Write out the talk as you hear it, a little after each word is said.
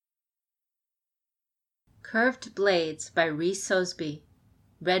Curved Blades by Rhys Sosby.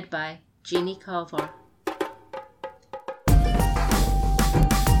 Read by Jeannie Calvar.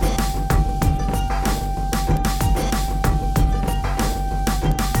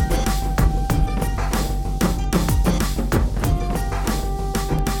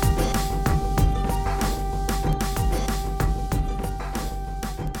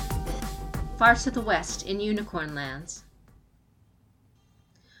 Far to the west, in Unicorn Lands.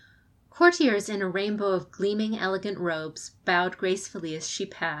 Courtiers in a rainbow of gleaming, elegant robes bowed gracefully as she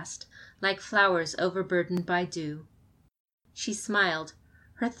passed, like flowers overburdened by dew. She smiled,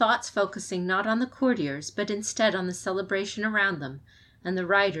 her thoughts focusing not on the courtiers, but instead on the celebration around them and the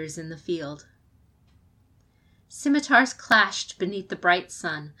riders in the field. Scimitars clashed beneath the bright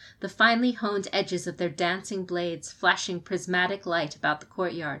sun, the finely honed edges of their dancing blades flashing prismatic light about the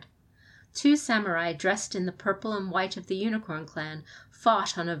courtyard. 2 samurai dressed in the purple and white of the Unicorn clan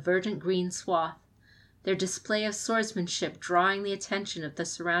fought on a verdant green swath, their display of swordsmanship drawing the attention of the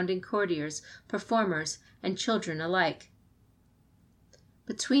surrounding courtiers, performers, and children alike.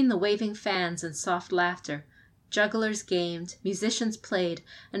 Between the waving fans and soft laughter, jugglers gamed, musicians played,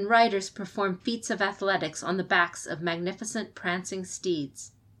 and riders performed feats of athletics on the backs of magnificent prancing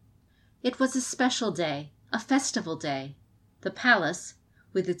steeds. It was a special day, a festival day. The palace,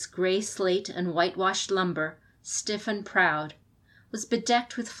 with its gray slate and whitewashed lumber, stiff and proud, was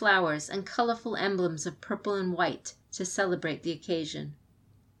bedecked with flowers and colorful emblems of purple and white to celebrate the occasion.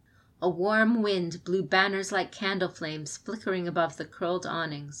 A warm wind blew banners like candle flames flickering above the curled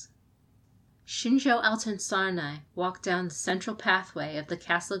awnings. Shinjo Altan walked down the central pathway of the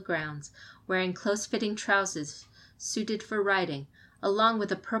castle grounds, wearing close-fitting trousers suited for riding, along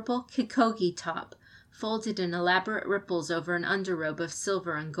with a purple kikogi top folded in elaborate ripples over an underrobe of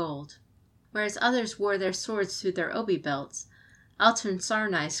silver and gold. Whereas others wore their swords through their obi belts, Altan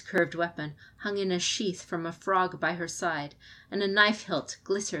Sarnai's curved weapon hung in a sheath from a frog by her side, and a knife hilt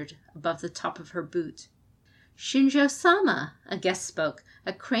glittered above the top of her boot. "Shinjo-sama," a guest spoke,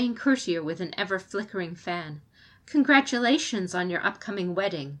 a crane courtier with an ever-flickering fan. "Congratulations on your upcoming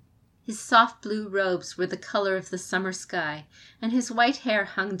wedding." His soft blue robes were the color of the summer sky, and his white hair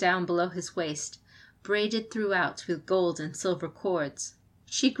hung down below his waist, braided throughout with gold and silver cords.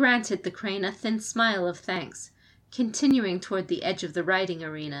 She granted the crane a thin smile of thanks, continuing toward the edge of the riding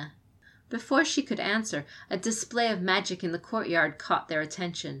arena. Before she could answer, a display of magic in the courtyard caught their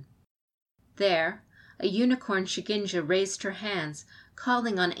attention. There, a unicorn Shugenja raised her hands,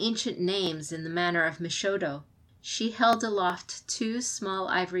 calling on ancient names in the manner of Mishodo. She held aloft 2 small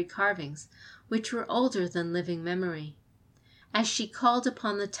ivory carvings, which were older than living memory. As she called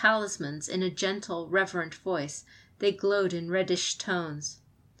upon the talismans in a gentle, reverent voice, they glowed in reddish tones.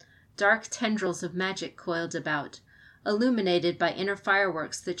 Dark tendrils of magic coiled about, illuminated by inner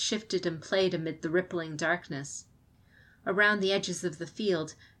fireworks that shifted and played amid the rippling darkness. Around the edges of the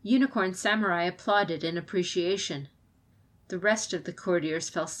field, unicorn samurai applauded in appreciation. The rest of the courtiers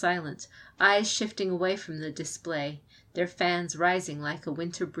fell silent, eyes shifting away from the display, their fans rising like a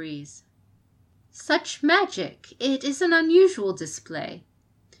winter breeze. "Such magic! It is an unusual display.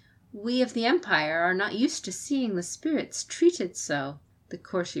 We of the Empire are not used to seeing the spirits treated so," the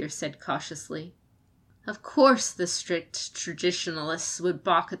courtier said cautiously. Of course the strict traditionalists would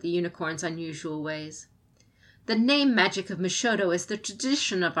balk at the unicorn's unusual ways. "The name magic of Mishodo is the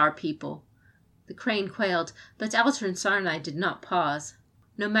tradition of our people." The crane quailed, but Altan Sarnai did not pause.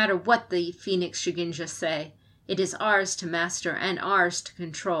 "No matter what the Phoenix Shugenja say, it is ours to master and ours to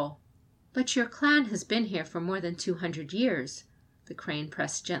control." "But your clan has been here for more than 200 years," the crane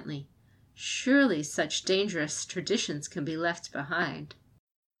pressed gently. "Surely such dangerous traditions can be left behind."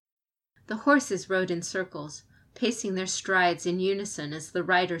 The horses rode in circles, pacing their strides in unison as the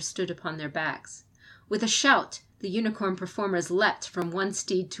riders stood upon their backs. With a shout, the unicorn performers leapt from one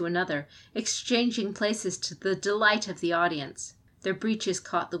steed to another, exchanging places to the delight of the audience. Their breeches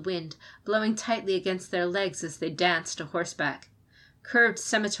caught the wind, blowing tightly against their legs as they danced a horseback. Curved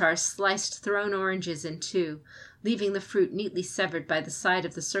scimitars sliced thrown oranges in 2, leaving the fruit neatly severed by the side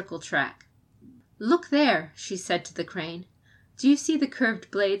of the circle track. "Look there," she said to the crane. "Do you see the curved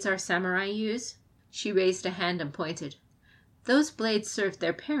blades our samurai use?" She raised a hand and pointed. "Those blades served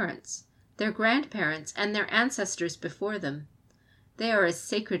their parents, their grandparents, and their ancestors before them. They are as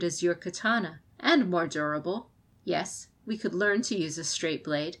sacred as your katana, and more durable. Yes, we could learn to use a straight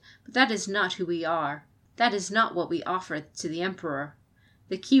blade, but that is not who we are. That is not what we offer to the Emperor.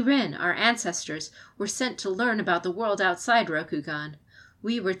 The Kirin, our ancestors, were sent to learn about the world outside Rokugan.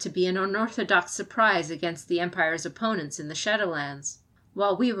 We were to be an unorthodox surprise against the Empire's opponents in the Shadowlands.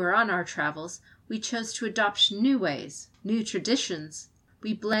 While we were on our travels, we chose to adopt new ways, new traditions.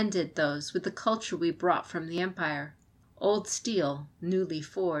 We blended those with the culture we brought from the Empire. Old steel, newly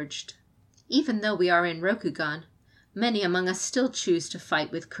forged. Even though we are in Rokugan, many among us still choose to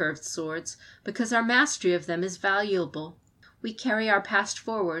fight with curved swords because our mastery of them is valuable. We carry our past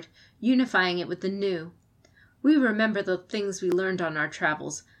forward, unifying it with the new. We remember the things we learned on our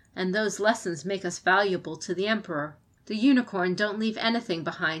travels, and those lessons make us valuable to the Emperor. The unicorn don't leave anything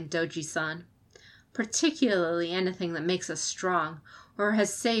behind, Doji-san. Particularly anything that makes us strong, or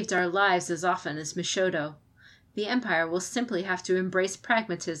has saved our lives as often as Mishodo. The Empire will simply have to embrace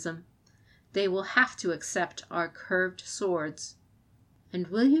pragmatism. They will have to accept our curved swords. And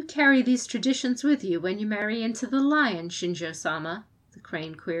will you carry these traditions with you when you marry into the lion, Shinjo-sama? The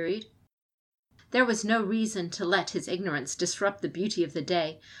crane queried. There was no reason to let his ignorance disrupt the beauty of the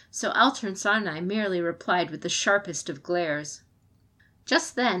day, so Altern Sarnai merely replied with the sharpest of glares.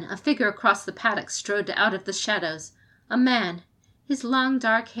 Just then a figure across the paddock strode out of the shadows. A man, his long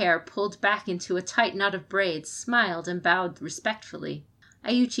dark hair pulled back into a tight knot of braids, smiled and bowed respectfully.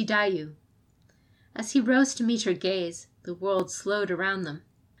 Ayuchi Dayu. As he rose to meet her gaze, the world slowed around them.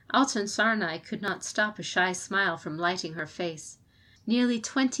 Altern Sarnai could not stop a shy smile from lighting her face. Nearly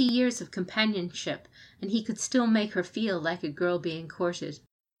 20 years of companionship, and he could still make her feel like a girl being courted.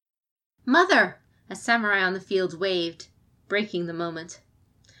 "Mother!" A samurai on the field waved, breaking the moment.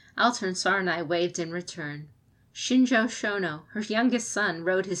 Altern Sarnai waved in return. Shinjo Shono, her youngest son,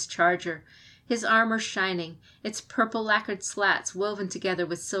 rode his charger, his armor shining, its purple lacquered slats woven together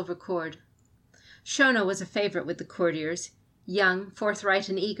with silver cord. Shono was a favorite with the courtiers, young, forthright,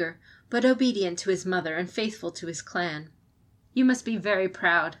 and eager, but obedient to his mother and faithful to his clan. "You must be very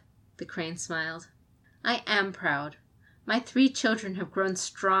proud," the crane smiled. "I am proud. My 3 children have grown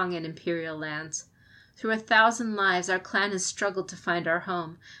strong in Imperial lands. Through 1,000 lives our clan has struggled to find our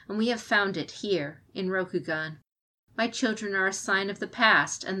home, and we have found it here, in Rokugan. My children are a sign of the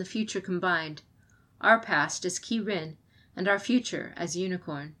past and the future combined. Our past as Kirin, and our future as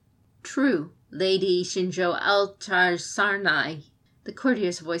Unicorn." "True, Lady Shinjo Altern Sarnai." The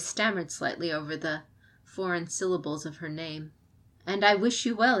courtier's voice stammered slightly over the foreign syllables of her name. "And I wish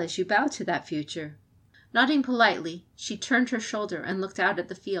you well as you bow to that future." Nodding politely, she turned her shoulder and looked out at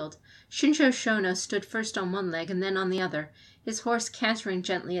the field. Shinjo Shono stood first on one leg and then on the other, his horse cantering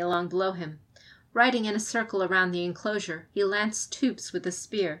gently along below him. Riding in a circle around the enclosure, he lanced tubes with a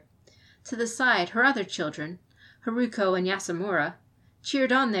spear. To the side, her other children, Haruko and Yasamura,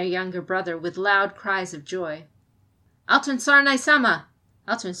 cheered on their younger brother with loud cries of joy. "Altern Sarnai-sama!"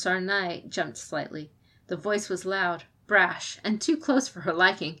 Altern Sarnai jumped slightly. The voice was loud, brash, and too close for her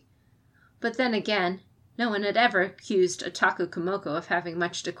liking. But then again, no one had ever accused Otaku Komoko of having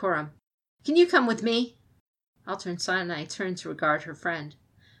much decorum. "Can you come with me?" Altern Sarnai turned to regard her friend.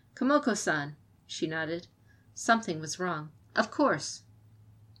 "Komoko-san," she nodded. Something was wrong. "Of course."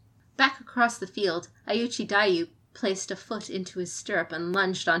 Back across the field, Ayuchi Dayu placed a foot into his stirrup and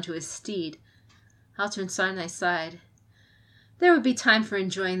lunged onto his steed. Altern Sarnai sighed. There would be time for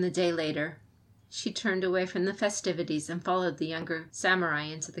enjoying the day later. She turned away from the festivities and followed the younger samurai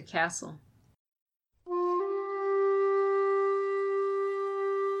into the castle.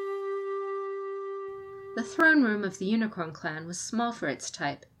 The throne room of the Unicorn clan was small for its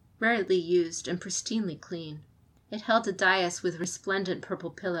type, rarely used and pristinely clean. It held a dais with resplendent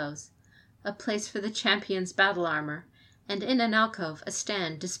purple pillows, a place for the champion's battle armor, and in an alcove a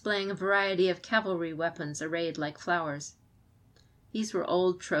stand displaying a variety of cavalry weapons arrayed like flowers. These were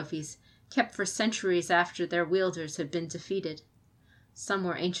old trophies, kept for centuries after their wielders had been defeated. Some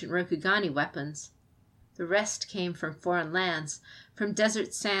were ancient Rokugani weapons. The rest came from foreign lands, from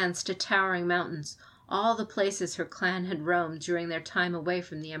desert sands to towering mountains, all the places her clan had roamed during their time away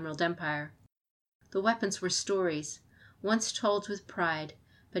from the Emerald Empire. The weapons were stories, once told with pride,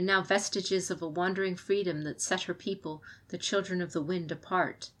 but now vestiges of a wandering freedom that set her people, the Children of the Wind,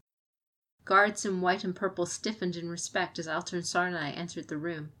 apart. Guards in white and purple stiffened in respect as Altern Sarnai entered the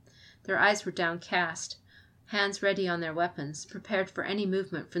room. Their eyes were downcast, hands ready on their weapons, prepared for any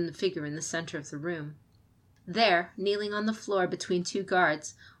movement from the figure in the center of the room. There, kneeling on the floor between 2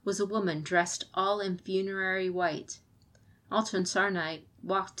 guards, was a woman dressed all in funerary white. Altern Sarnai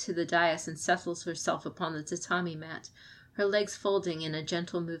walked to the dais and settled herself upon the tatami mat, her legs folding in a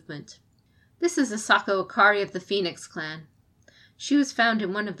gentle movement. "This is Asako Akari of the Phoenix clan. She was found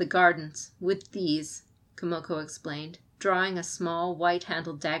in one of the gardens, with these," Komoko explained, drawing a small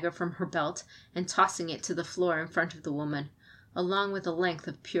white-handled dagger from her belt and tossing it to the floor in front of the woman, along with a length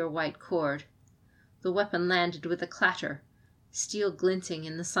of pure white cord. The weapon landed with a clatter, steel glinting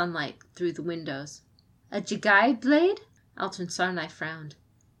in the sunlight through the windows. "A jigai blade?" Altern Sarnai frowned.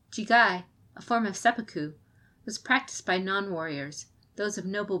 Jigai, a form of seppuku, was practiced by non-warriors, those of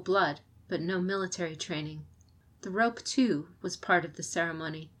noble blood, but no military training. The rope, too, was part of the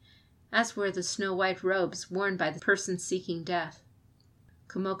ceremony, as were the snow-white robes worn by the person seeking death.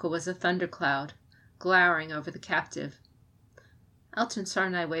 Komoko was a thundercloud, glowering over the captive. Alton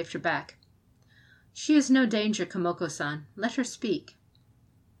Sarnai waved her back. "She is no danger, Komoko-san. Let her speak."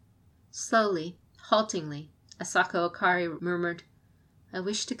 Slowly, haltingly, Asako Akari murmured, "I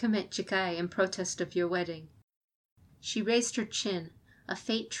wish to commit Jikai in protest of your wedding." She raised her chin, a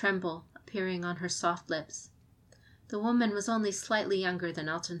faint tremble appearing on her soft lips. The woman was only slightly younger than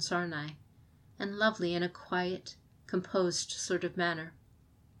Alton Sarnai, and lovely in a quiet, composed sort of manner.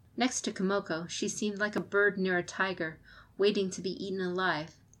 Next to Komoko, she seemed like a bird near a tiger, waiting to be eaten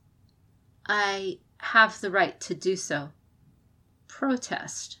alive. "I have the right to do so."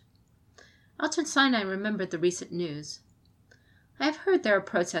 "Protest." Alton Sarnai remembered the recent news. "I have heard there are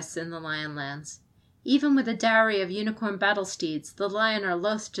protests in the Lion Lands. Even with a dowry of unicorn battle steeds, the Lion are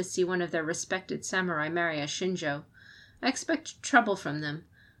loath to see one of their respected samurai marry a Shinjo. I expect trouble from them.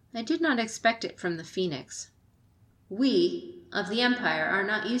 I did not expect it from the Phoenix. We of the Empire are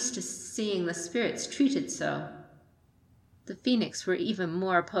not used to seeing the spirits treated so." The Phoenix were even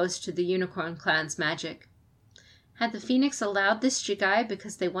more opposed to the Unicorn clan's magic. Had the Phoenix allowed this Jigai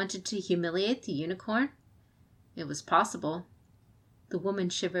because they wanted to humiliate the Unicorn? It was possible. The woman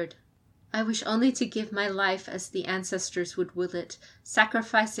shivered. "I wish only to give my life as the ancestors would will it,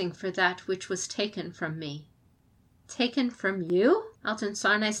 sacrificing for that which was taken from me." "Taken from you?" Alton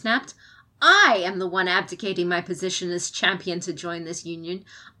Sarnai snapped. "I am the one abdicating my position as champion to join this union.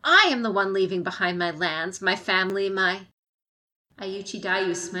 I am the one leaving behind my lands, my family, my—" Ayuchi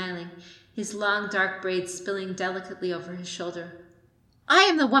Dayu smiling, his long dark braids spilling delicately over his shoulder. "I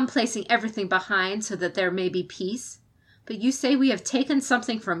am the one placing everything behind so that there may be peace. But you say we have taken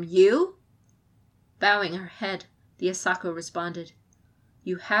something from you?" Bowing her head, the Asako responded,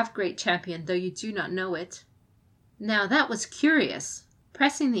 "You have, great champion, though you do not know it." Now that was curious.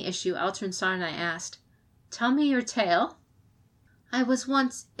 Pressing the issue, Alton Sarnai asked, "Tell me your tale." "I was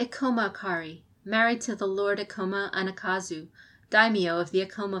once Ikoma Akari, married to the Lord Ikoma Anakazu, daimyo of the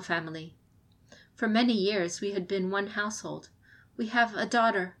Ikoma family. For many years we had been one household. We have a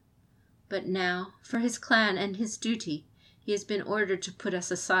daughter. But now, for his clan and his duty, he has been ordered to put us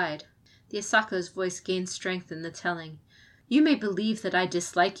aside." The Asako's voice gained strength in the telling. "You may believe that I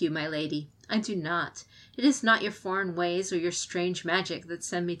dislike you, my lady. I do not. It is not your foreign ways or your strange magic that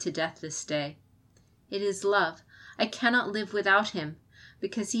send me to death this day. It is love. I cannot live without him.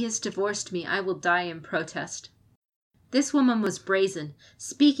 Because he has divorced me, I will die in protest." This woman was brazen,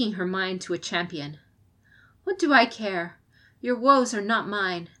 speaking her mind to a champion. "What do I care? Your woes are not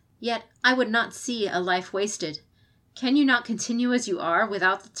mine. Yet I would not see a life wasted. Can you not continue as you are,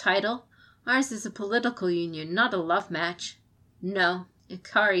 without the title? Ours is a political union, not a love match." "No."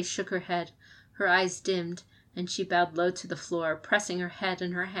 Akari shook her head. Her eyes dimmed, and she bowed low to the floor, pressing her head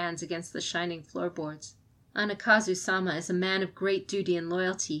and her hands against the shining floorboards. "Anakazu-sama is a man of great duty and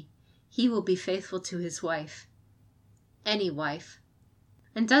loyalty. He will be faithful to his wife. Any wife."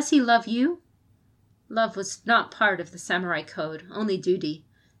 "And does he love you?" Love was not part of the samurai code, only duty.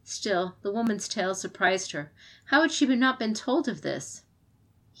 Still, the woman's tale surprised her. How had she not been told of this?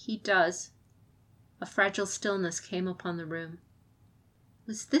 "He does." A fragile stillness came upon the room.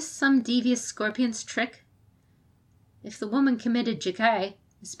 Was this some devious scorpion's trick? If the woman committed Jikai,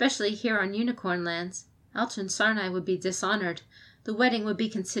 especially here on Unicorn Lands, Alton Sarnai would be dishonored. The wedding would be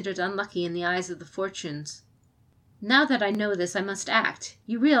considered unlucky in the eyes of the fortunes. "Now that I know this, I must act.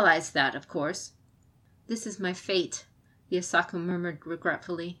 You realize that, of course." "This is my fate," the Asako murmured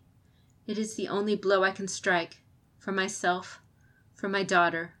regretfully. "It is the only blow I can strike. For myself, for my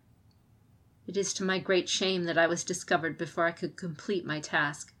daughter. It is to my great shame that I was discovered before I could complete my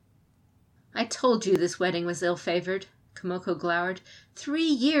task." "I told you this wedding was ill-favored," Komoko glowered. 3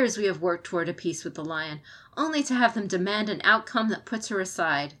 years we have worked toward a peace with the Lion, only to have them demand an outcome that puts her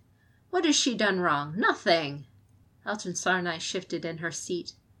aside. What has she done wrong? Nothing." Alton Sarnai shifted in her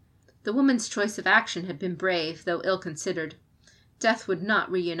seat. The woman's choice of action had been brave, though ill-considered. Death would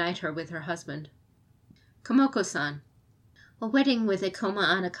not reunite her with her husband. "Komoko-san, a wedding with Ikoma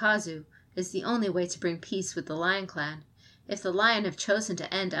Anakazu is the only way to bring peace with the Lion Clan. If the Lion have chosen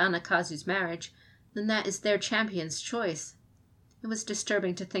to end Anakazu's marriage, then that is their champion's choice." It was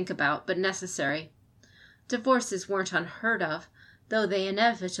disturbing to think about, but necessary. Divorces weren't unheard of, though they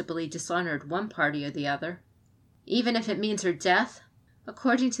inevitably dishonored one party or the other. "Even if it means her death?"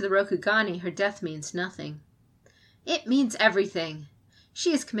 "According to the Rokugani, her death means nothing." "It means everything.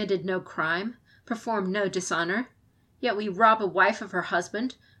 She has committed no crime, performed no dishonor. Yet we rob a wife of her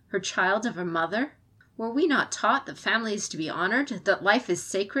husband, her child of her mother. Were we not taught that family is to be honored, that life is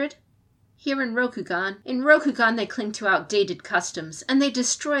sacred? Here in Rokugan they cling to outdated customs, and they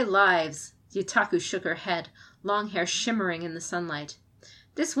destroy lives. Yutaku shook her head, long hair shimmering in the sunlight.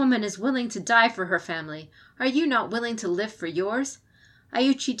 This woman is willing to die for her family. Are you not willing to live for yours?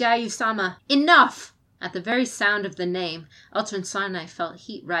 Ayuchi Dayu-sama, enough! At the very sound of the name, Elton Sarnai felt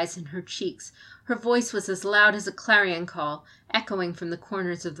heat rise in her cheeks. Her voice was as loud as a clarion call, echoing from the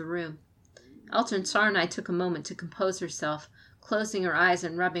corners of the room. Elton Sarnai took a moment to compose herself, closing her eyes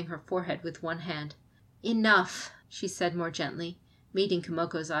and rubbing her forehead with one hand. Enough, she said more gently, meeting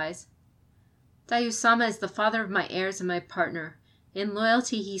Kimoko's eyes. Dayu-sama is the father of my heirs and my partner. In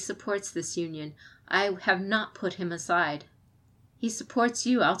loyalty he supports this union. I have not put him aside. He supports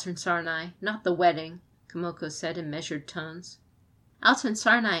you, Elton Sarnai, not the wedding, Kimoko said in measured tones. Elton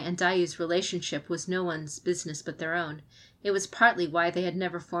Sarnai and Dayu's relationship was no one's business but their own. It was partly why they had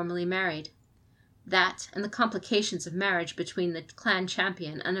never formally married. That, and the complications of marriage between the clan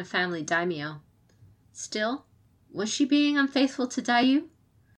champion and a family daimyo. Still, was she being unfaithful to Dayu?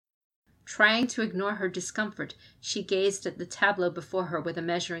 Trying to ignore her discomfort, she gazed at the tableau before her with a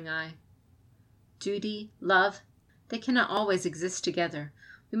measuring eye. Duty, love, they cannot always exist together.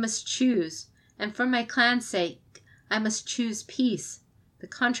 We must choose, and for my clan's sake, I must choose peace. The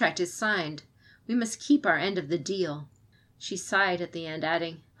contract is signed. We must keep our end of the deal. She sighed at the end,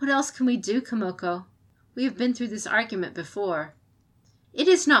 adding, What else can we do, Kimoko? We have been through this argument before. It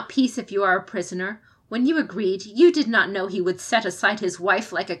is not peace if you are a prisoner. When you agreed, you did not know he would set aside his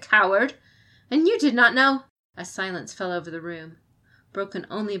wife like a coward. And you did not know... A silence fell over the room, broken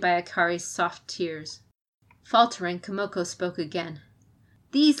only by Akari's soft tears. Faltering, Kimoko spoke again.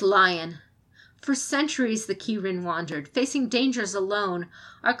 These lion. For centuries the Kirin wandered, facing dangers alone.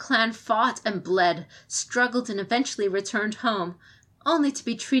 Our clan fought and bled, struggled and eventually returned home, only to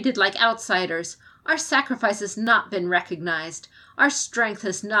be treated like outsiders. Our sacrifice has not been recognized. Our strength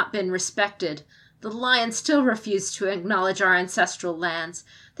has not been respected. The lions still refuse to acknowledge our ancestral lands.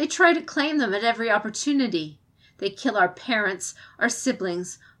 They try to claim them at every opportunity. They kill our parents, our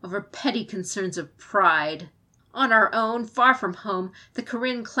siblings, over petty concerns of pride. On our own, far from home, the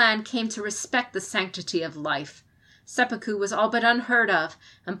Kirin clan came to respect the sanctity of life. Seppuku was all but unheard of,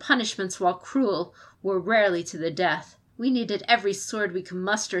 and punishments, while cruel, were rarely to the death. We needed every sword we could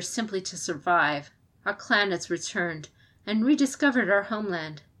muster simply to survive. Our clan has returned, and rediscovered our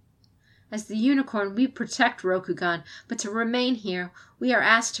homeland. As the unicorn, we protect Rokugan, but to remain here, we are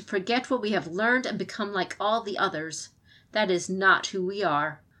asked to forget what we have learned and become like all the others. That is not who we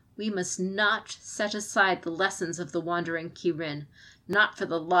are. We must not set aside the lessons of the wandering Kirin, not for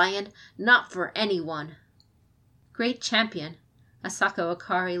the lion, not for anyone. Great champion, Asako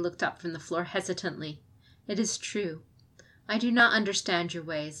Akari looked up from the floor hesitantly. It is true. I do not understand your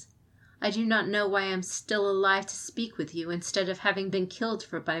ways. I do not know why I am still alive to speak with you instead of having been killed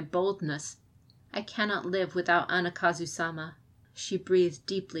for my boldness. I cannot live without Anakazu-sama. She breathed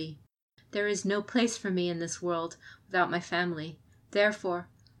deeply. There is no place for me in this world without my family. Therefore,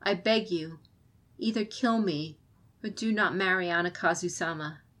 I beg you, either kill me or do not marry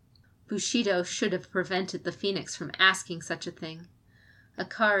Anakazu-sama. Bushido should have prevented the phoenix from asking such a thing.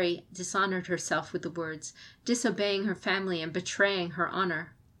 Akari dishonored herself with the words, disobeying her family and betraying her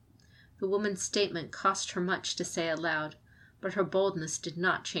honor. The woman's statement cost her much to say aloud, but her boldness did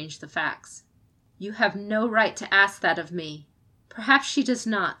not change the facts. You have no right to ask that of me. Perhaps she does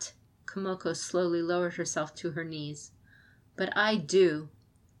not. Kimoko slowly lowered herself to her knees. But I do.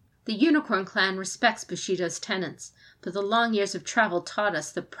 The Unicorn Clan respects Bushido's tenets, but the long years of travel taught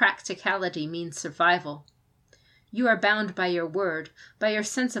us that practicality means survival. You are bound by your word, by your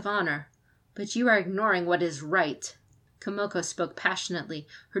sense of honor, but you are ignoring what is right. Kimoko spoke passionately,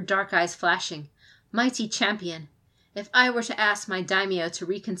 her dark eyes flashing. Mighty champion, if I were to ask my daimyo to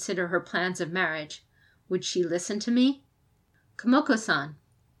reconsider her plans of marriage, would she listen to me? Kimoko-san,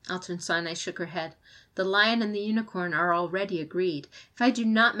 Elton Sarnai shook her head. The lion and the unicorn are already agreed. If I do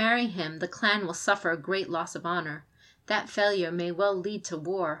not marry him, the clan will suffer a great loss of honor. That failure may well lead to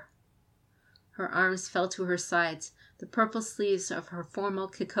war. Her arms fell to her sides, the purple sleeves of her formal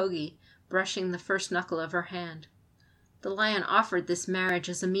kikogi brushing the first knuckle of her hand. The lion offered this marriage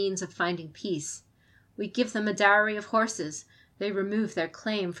as a means of finding peace. We give them a dowry of horses. They remove their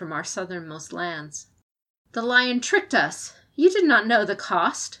claim from our southernmost lands. The lion tricked us. You did not know the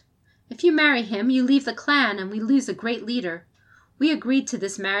cost. If you marry him, you leave the clan, and we lose a great leader. We agreed to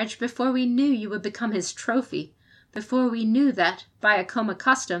this marriage before we knew you would become his trophy, before we knew that, by a Koma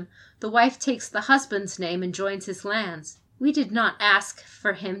custom, the wife takes the husband's name and joins his lands. We did not ask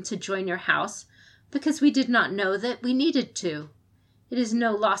for him to join your house, because we did not know that we needed to. It is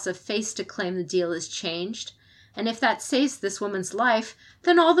no loss of face to claim the deal is changed, and if that saves this woman's life,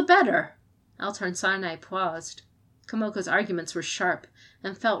 then all the better." Altarn Sarnai paused. Komoko's arguments were sharp,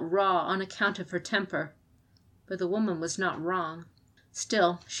 and felt raw on account of her temper. But the woman was not wrong.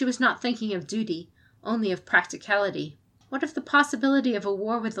 Still, she was not thinking of duty, only of practicality. What of the possibility of a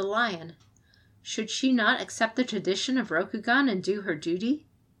war with the lion? Should she not accept the tradition of Rokugan and do her duty?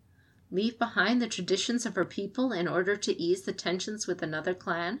 Leave behind the traditions of her people in order to ease the tensions with another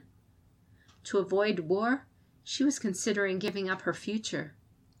clan? To avoid war, she was considering giving up her future.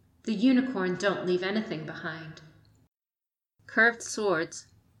 The unicorn don't leave anything behind. Curved swords.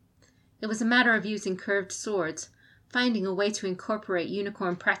 It was a matter of using curved swords, finding a way to incorporate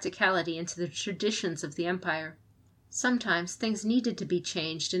unicorn practicality into the traditions of the empire. Sometimes things needed to be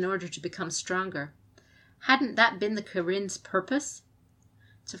changed in order to become stronger. Hadn't that been the Kirin's purpose?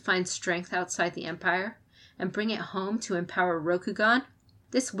 To find strength outside the empire, and bring it home to empower Rokugan?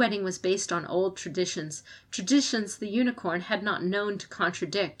 This wedding was based on old traditions, traditions the unicorn had not known to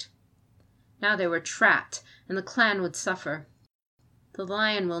contradict. Now they were trapped, and the clan would suffer. "The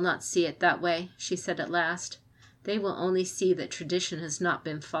lion will not see it that way," she said at last. "They will only see that tradition has not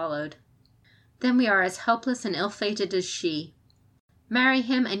been followed." "Then we are as helpless and ill-fated as she. Marry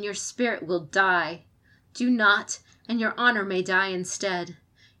him and your spirit will die. Do not, and your honor may die instead.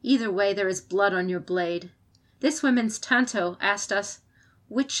 Either way there is blood on your blade. This women's Tanto asked us,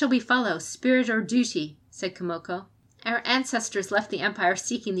 'Which shall we follow, spirit or duty?'" said Komoko. "Our ancestors left the empire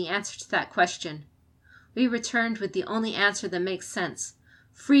seeking the answer to that question. We returned with the only answer that makes sense.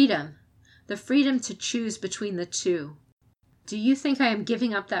 Freedom. The freedom to choose between the two. Do you think I am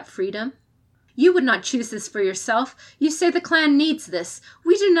giving up that freedom? You would not choose this for yourself. You say the clan needs this.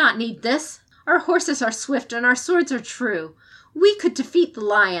 We do not need this. Our horses are swift and our swords are true. We could defeat the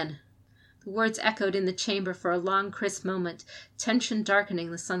lion." The words echoed in the chamber for a long, crisp moment, tension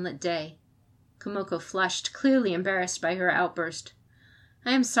darkening the sunlit day. Komoko flushed, clearly embarrassed by her outburst.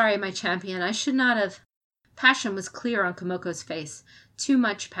 "I am sorry, my champion. I should not have—" Passion was clear on Komoko's face. Too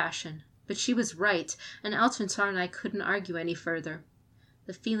much passion. But she was right, and Altarn Sarnai couldn't argue any further.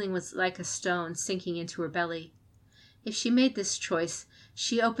 The feeling was like a stone sinking into her belly. If she made this choice,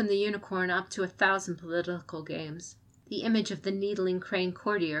 she opened the unicorn up to 1,000 political games. The image of the needling crane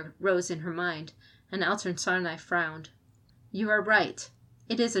courtier rose in her mind, and Altarn Sarnai frowned. "You are right.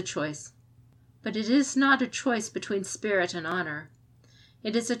 It is a choice. But it is not a choice between spirit and honor.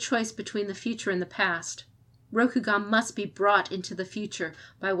 It is a choice between the future and the past. Rokugan must be brought into the future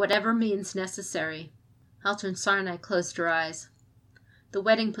by whatever means necessary." Altarn Sarnai closed her eyes. The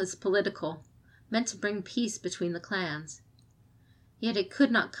wedding was political, meant to bring peace between the clans. Yet it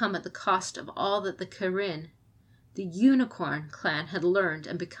could not come at the cost of all that the Kirin, the unicorn clan, had learned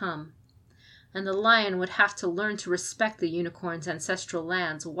and become. And the lion would have to learn to respect the unicorn's ancestral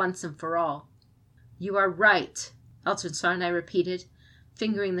lands once and for all. "You are right," Altarn Sarnai repeated,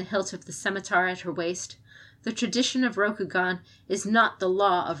 fingering the hilt of the scimitar at her waist. "The tradition of Rokugan is not the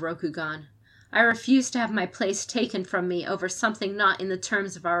law of Rokugan. I refuse to have my place taken from me over something not in the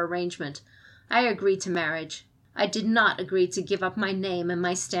terms of our arrangement. I agreed to marriage. I did not agree to give up my name and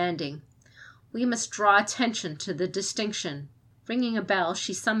my standing. We must draw attention to the distinction." Ringing a bell,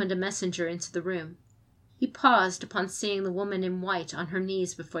 she summoned a messenger into the room. He paused upon seeing the woman in white on her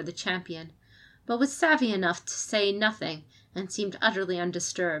knees before the champion, but was savvy enough to say nothing and seemed utterly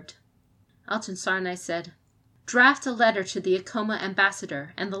undisturbed. Altarn Sarnai said, "Draft a letter to the Ikoma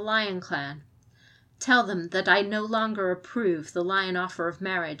ambassador and the Lion clan. Tell them that I no longer approve the lion offer of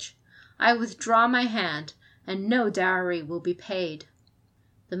marriage. I withdraw my hand, and no dowry will be paid."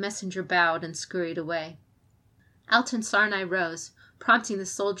 The messenger bowed and scurried away. Altarn Sarnai rose, prompting the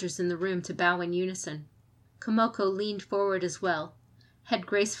soldiers in the room to bow in unison. Komoko leaned forward as well, head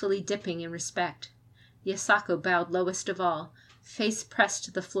gracefully dipping in respect. The Asako bowed lowest of all, face pressed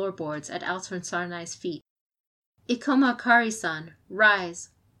to the floorboards at Altarn Sarnai's feet. "Ikoma Akari-san, rise.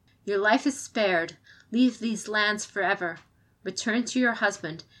 Your life is spared. Leave these lands forever. Return to your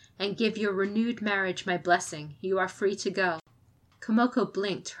husband, and give your renewed marriage my blessing. You are free to go." Komoko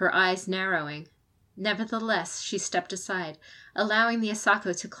blinked, her eyes narrowing. Nevertheless, she stepped aside, allowing the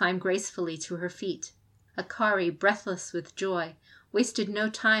Asako to climb gracefully to her feet. Akari, breathless with joy, wasted no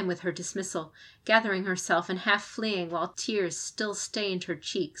time with her dismissal, gathering herself and half fleeing while tears still stained her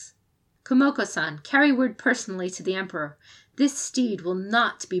cheeks. "Komoko-san, carry word personally to the Emperor. This steed will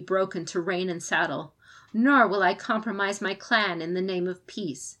not be broken to rein and saddle, nor will I compromise my clan in the name of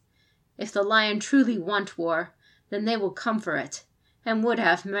peace. If the lion truly want war, then they will come for it, and would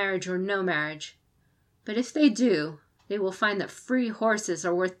have marriage or no marriage. But if they do, they will find that free horses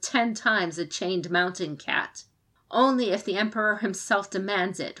are worth 10 times a chained mountain cat. Only if the Emperor himself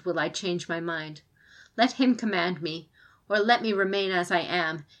demands it will I change my mind. Let him command me, or let me remain as I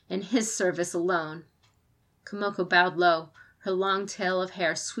am, in his service alone." Komoko bowed low, her long tail of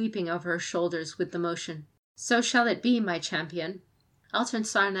hair sweeping over her shoulders with the motion. "So shall it be, my champion." Altun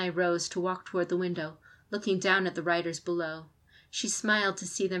Sarnai rose to walk toward the window, looking down at the riders below. She smiled to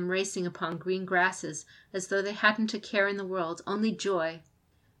see them racing upon green grasses as though they hadn't a care in the world, only joy.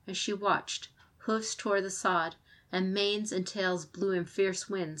 As she watched, hoofs tore the sod, and manes and tails blew in fierce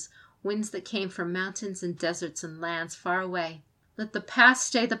winds that came from mountains and deserts and lands far away. "Let the past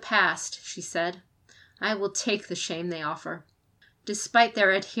stay the past," she said. "I will take the shame they offer. Despite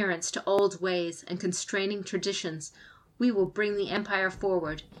their adherence to old ways and constraining traditions, we will bring the Empire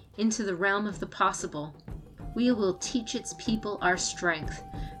forward, into the realm of the possible. We will teach its people our strength,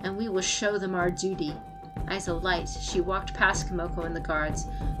 and we will show them our duty." Eyes alight, she walked past Komoko and the guards,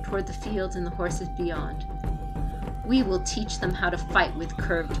 toward the fields and the horses beyond. "We will teach them how to fight with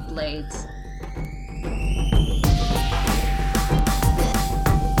curved blades."